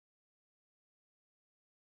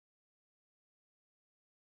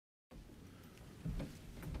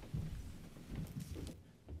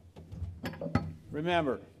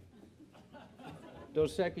Remember,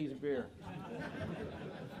 Dos Equis beer.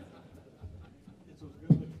 It's as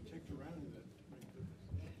good as it takes around in that.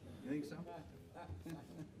 You think so?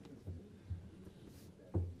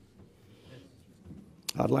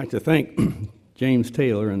 I'd like to thank James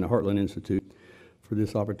Taylor and the Heartland Institute for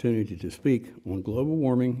this opportunity to speak on global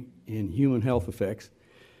warming and human health effects,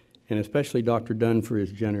 and especially Dr. Dunn for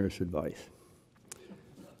his generous advice.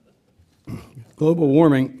 Global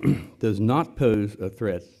warming does not pose a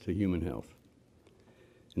threat to human health.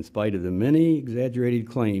 In spite of the many exaggerated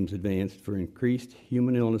claims advanced for increased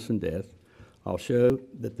human illness and death, I'll show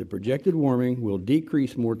that the projected warming will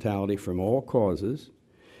decrease mortality from all causes,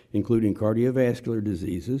 including cardiovascular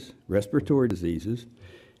diseases, respiratory diseases,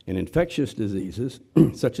 and infectious diseases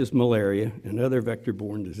such as malaria and other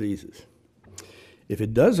vector-borne diseases. If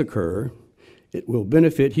it does occur, it will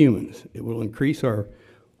benefit humans. It will increase our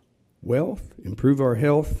wealth, improve our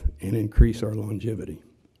health, and increase our longevity.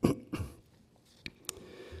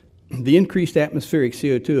 The increased atmospheric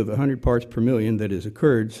CO2 of 100 parts per million that has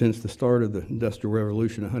occurred since the start of the Industrial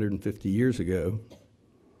Revolution 150 years ago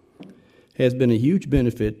has been a huge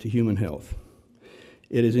benefit to human health.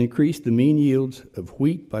 It has increased the mean yields of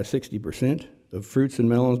wheat by 60%, of fruits and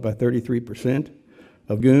melons by 33%,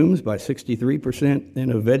 of legumes by 63%,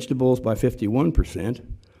 and of vegetables by 51%,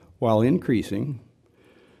 while increasing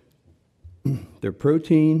their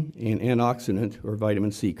protein and antioxidant or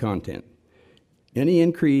vitamin C content. Any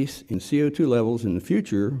increase in CO2 levels in the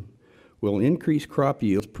future will increase crop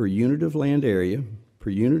yields per unit of land area, per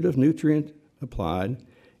unit of nutrient applied,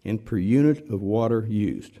 and per unit of water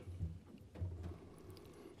used.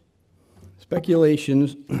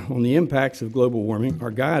 Speculations on the impacts of global warming are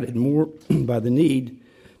guided more by the need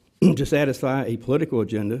to satisfy a political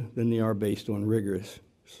agenda than they are based on rigorous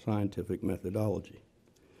scientific methodology.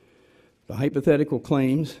 The hypothetical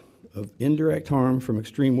claims of indirect harm from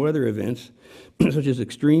extreme weather events, such as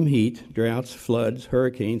extreme heat, droughts, floods,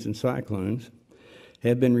 hurricanes, and cyclones,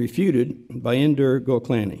 have been refuted by Inder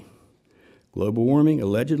Goklani. Global warming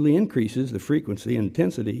allegedly increases the frequency and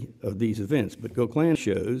intensity of these events, but Goklani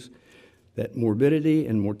shows that morbidity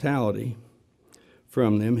and mortality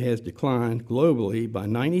from them has declined globally by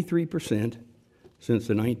 93% since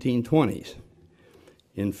the 1920s.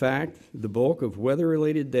 In fact, the bulk of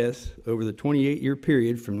weather-related deaths over the 28-year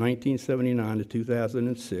period from 1979 to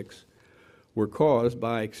 2006 were caused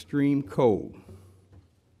by extreme cold.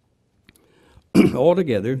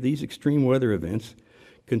 Altogether, these extreme weather events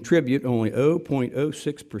contribute only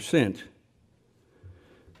 0.06%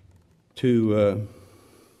 to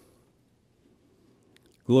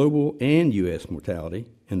global and U.S. mortality,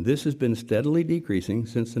 and this has been steadily decreasing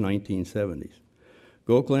since the 1970s.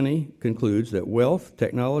 Goklani concludes that wealth,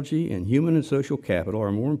 technology, and human and social capital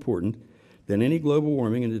are more important than any global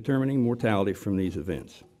warming in determining mortality from these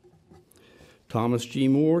events. Thomas G.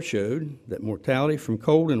 Moore showed that mortality from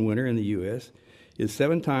cold in winter in the U.S. is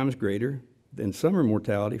 7 times greater than summer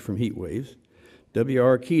mortality from heat waves.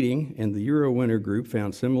 W.R. Keating and the Eurowinter group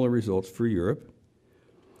found similar results for Europe.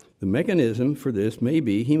 The mechanism for this may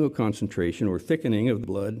be hemoconcentration or thickening of the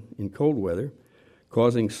blood in cold weather,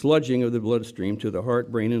 causing sludging of the bloodstream to the heart,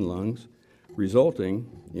 brain, and lungs, resulting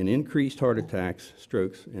in increased heart attacks,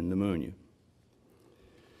 strokes, and pneumonia.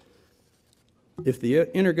 If the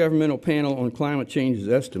Intergovernmental Panel on Climate Change's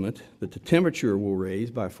estimate that the temperature will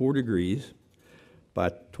raise by 4 degrees by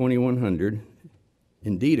 2100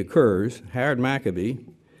 indeed occurs, Howard Maccabee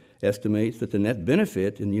estimates that the net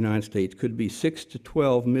benefit in the United States could be 6 to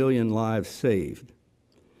 12 million lives saved.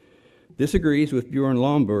 This agrees with Bjorn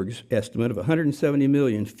Lomborg's estimate of 170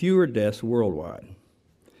 million fewer deaths worldwide.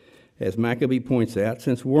 As Maccabee points out,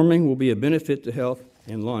 since warming will be a benefit to health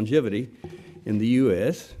and longevity in the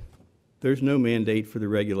U.S., there's no mandate for the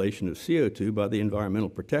regulation of CO2 by the Environmental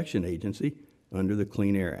Protection Agency under the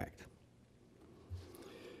Clean Air Act.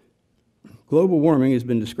 Global warming has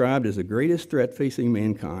been described as the greatest threat facing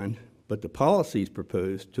mankind, but the policies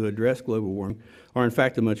proposed to address global warming are in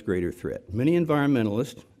fact a much greater threat. Many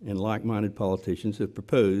environmentalists and like-minded politicians have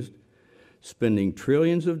proposed spending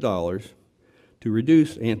trillions of dollars to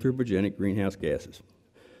reduce anthropogenic greenhouse gases.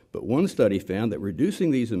 But one study found that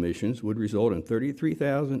reducing these emissions would result in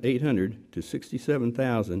 33,800 to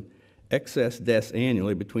 67,000 excess deaths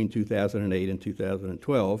annually between 2008 and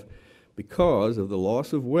 2012 because of the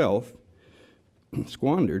loss of wealth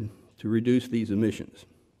squandered to reduce these emissions.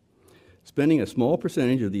 Spending a small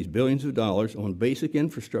percentage of these billions of dollars on basic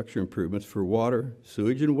infrastructure improvements for water,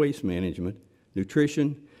 sewage and waste management,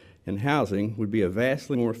 nutrition, and housing would be a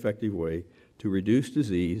vastly more effective way to reduce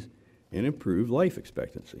disease and improve life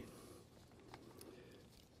expectancy.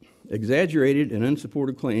 Exaggerated and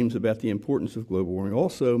unsupported claims about the importance of global warming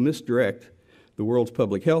also misdirect the world's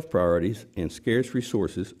public health priorities and scarce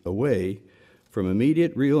resources away from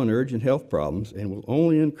immediate, real, and urgent health problems, and will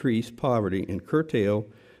only increase poverty and curtail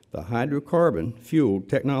the hydrocarbon-fueled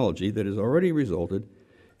technology that has already resulted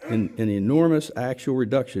in enormous actual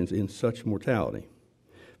reductions in such mortality.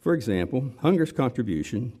 For example, hunger's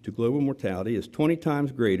contribution to global mortality is 20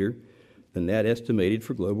 times greater than that estimated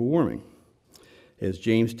for global warming. As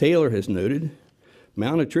James Taylor has noted,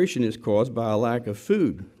 malnutrition is caused by a lack of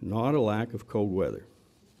food, not a lack of cold weather.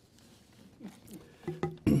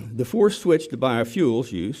 The forced switch to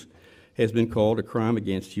biofuels use has been called a crime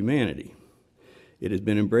against humanity. It has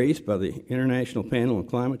been embraced by the International Panel on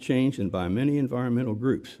Climate Change and by many environmental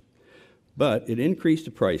groups. But it increased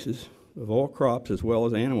the prices of all crops as well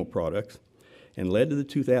as animal products and led to the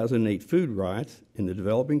 2008 food riots in the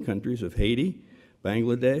developing countries of Haiti,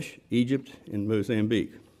 Bangladesh, Egypt, and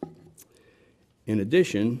Mozambique. In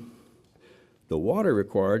addition, the water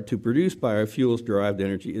required to produce biofuels-derived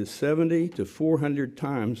energy is 70 to 400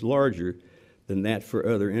 times larger than that for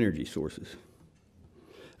other energy sources.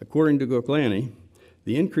 According to Goklani,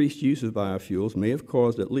 the increased use of biofuels may have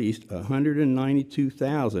caused at least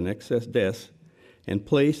 192,000 excess deaths and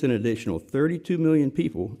placed an additional 32 million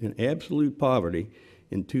people in absolute poverty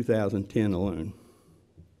in 2010 alone.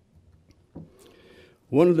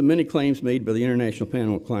 One of the many claims made by the International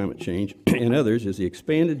Panel on Climate Change and others is the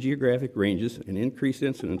expanded geographic ranges and increased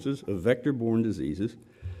incidences of vector-borne diseases,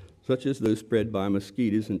 such as those spread by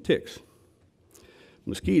mosquitoes and ticks.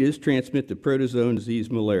 Mosquitoes transmit the protozoan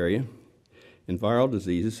disease malaria and viral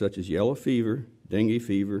diseases such as yellow fever, dengue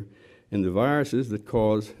fever, and the viruses that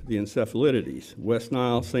cause the encephalitides, West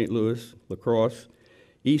Nile, St. Louis, La Crosse,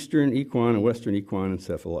 Eastern equine and Western equine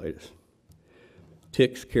encephalitis.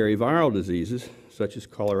 Ticks carry viral diseases such as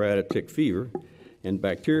Colorado tick fever and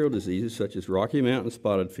bacterial diseases such as Rocky Mountain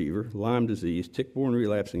spotted fever, Lyme disease, tick-borne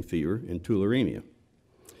relapsing fever, and tularemia.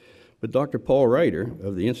 But Dr. Paul Reiter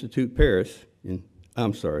of the Institut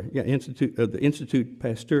Pasteur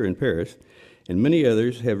in Paris and many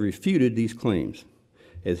others have refuted these claims,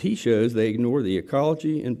 as he shows they ignore the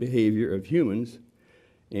ecology and behavior of humans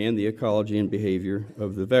and the ecology and behavior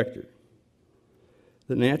of the vector.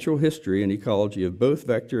 The natural history and ecology of both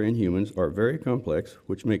vector and humans are very complex,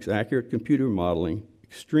 which makes accurate computer modeling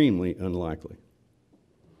extremely unlikely.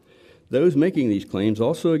 Those making these claims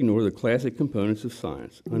also ignore the classic components of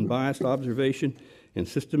science, unbiased observation and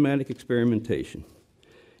systematic experimentation.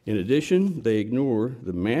 In addition, they ignore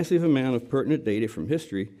the massive amount of pertinent data from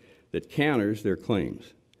history that counters their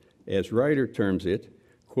claims. As Reiter terms it,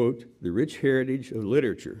 quote, the rich heritage of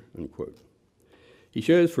literature, unquote. He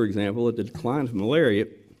shows, for example, that the decline of malaria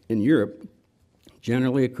in Europe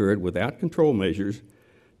generally occurred without control measures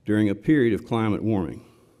during a period of climate warming.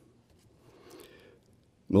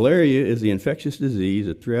 Malaria is the infectious disease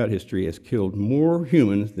that throughout history has killed more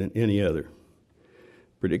humans than any other.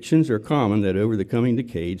 Predictions are common that over the coming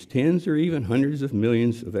decades, tens or even hundreds of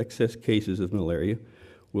millions of excess cases of malaria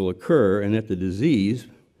will occur, and that the disease,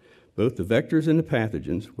 both the vectors and the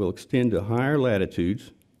pathogens, will extend to higher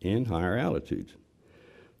latitudes and higher altitudes.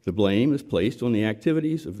 The blame is placed on the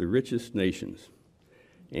activities of the richest nations,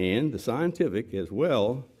 and the scientific as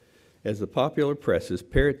well as the popular presses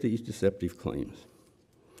parrot these deceptive claims.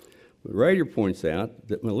 But Reiter points out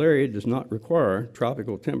that malaria does not require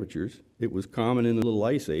tropical temperatures. It was common in the Little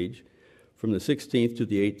Ice Age from the 16th to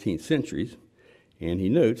the 18th centuries, and he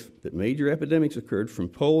notes that major epidemics occurred from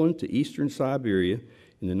Poland to eastern Siberia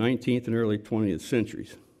in the 19th and early 20th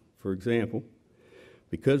centuries. For example,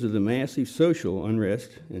 because of the massive social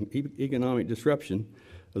unrest and economic disruption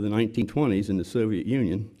of the 1920s in the Soviet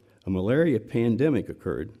Union, a malaria pandemic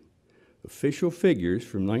occurred. Official figures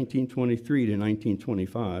from 1923 to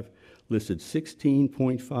 1925 listed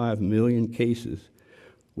 16.5 million cases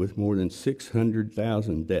with more than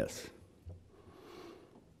 600,000 deaths.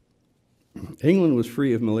 England was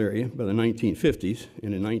free of malaria by the 1950s,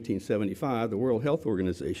 and in 1975, the World Health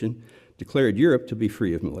Organization declared Europe to be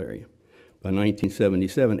free of malaria. By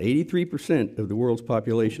 1977, 83% of the world's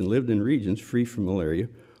population lived in regions free from malaria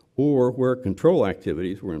or where control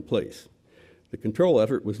activities were in place. The control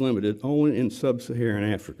effort was limited only in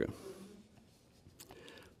sub-Saharan Africa.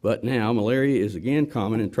 But now, malaria is again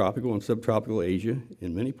common in tropical and subtropical Asia,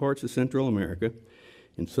 in many parts of Central America,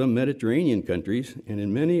 in some Mediterranean countries, and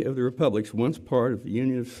in many of the republics once part of the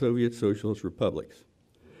Union of Soviet Socialist Republics.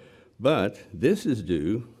 But this is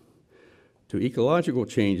due to ecological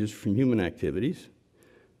changes from human activities,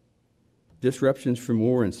 disruptions from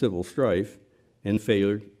war and civil strife, and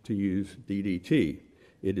failure to use DDT.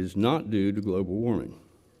 It is not due to global warming.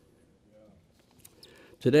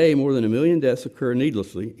 Today, more than 1 million deaths occur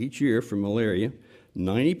needlessly each year from malaria,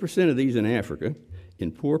 90% of these in Africa,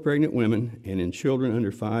 in poor pregnant women, and in children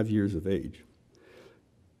under 5 years of age.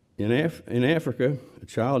 In Africa, a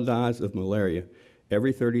child dies of malaria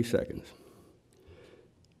every 30 seconds.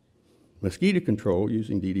 Mosquito control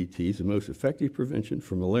using DDT is the most effective prevention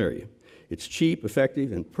for malaria. It's cheap,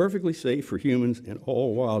 effective, and perfectly safe for humans and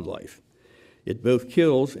all wildlife. It both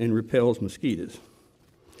kills and repels mosquitoes.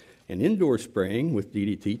 And indoor spraying with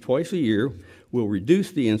DDT twice a year will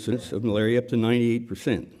reduce the incidence of malaria up to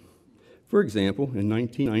 98%. For example, in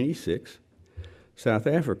 1996, South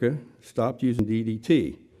Africa stopped using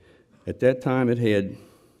DDT. At that time, it had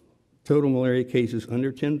total malaria cases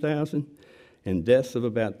under 10,000 and deaths of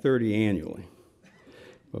about 30 annually.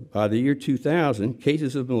 But by the year 2000,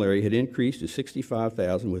 cases of malaria had increased to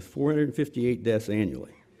 65,000 with 458 deaths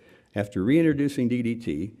annually. After reintroducing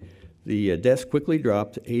DDT, the deaths quickly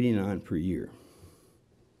dropped to 89 per year.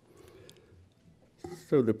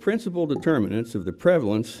 So the principal determinants of the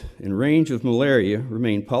prevalence and range of malaria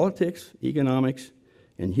remain politics, economics,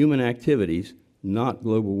 and human activities, not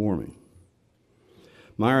global warming.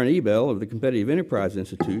 Myron Ebell of the Competitive Enterprise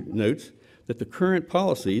Institute notes that the current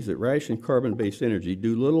policies that ration carbon-based energy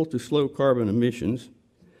do little to slow carbon emissions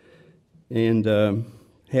and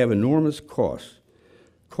have enormous costs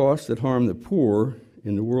that harm the poor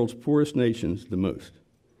in the world's poorest nations the most.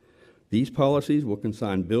 These policies will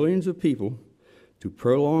consign billions of people to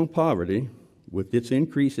prolonged poverty with its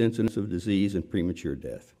increased incidence of disease and premature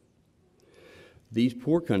death. These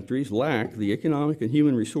poor countries lack the economic and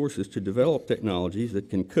human resources to develop technologies that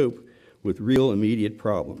can cope with real immediate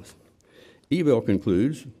problems. Ebell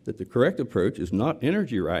concludes that the correct approach is not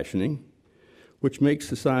energy rationing, which makes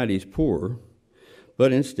societies poorer,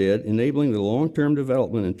 but instead enabling the long-term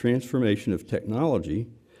development and transformation of technology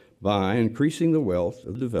by increasing the wealth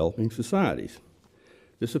of developing societies.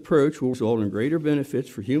 This approach will result in greater benefits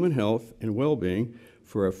for human health and well-being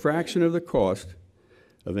for a fraction of the cost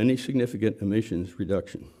of any significant emissions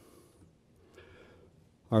reduction.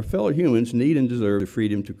 Our fellow humans need and deserve the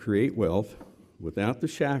freedom to create wealth without the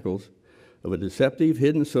shackles of a deceptive,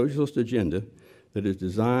 hidden socialist agenda that is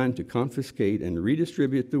designed to confiscate and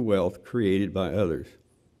redistribute the wealth created by others.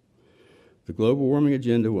 The global warming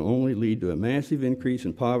agenda will only lead to a massive increase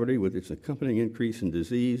in poverty with its accompanying increase in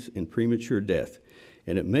disease and premature death,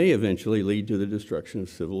 and it may eventually lead to the destruction of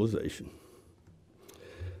civilization.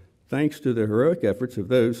 Thanks to the heroic efforts of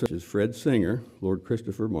those such as Fred Singer, Lord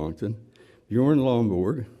Christopher Monckton, Bjorn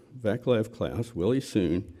Lomborg, Vaclav Klaus, Willie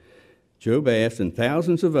Soon, Joe Bass, and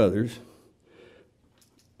thousands of others,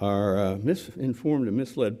 our misinformed and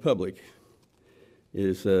misled public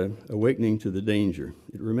is awakening to the danger.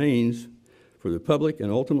 It remains for the public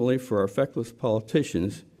and ultimately for our feckless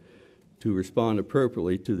politicians to respond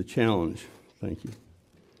appropriately to the challenge. Thank you.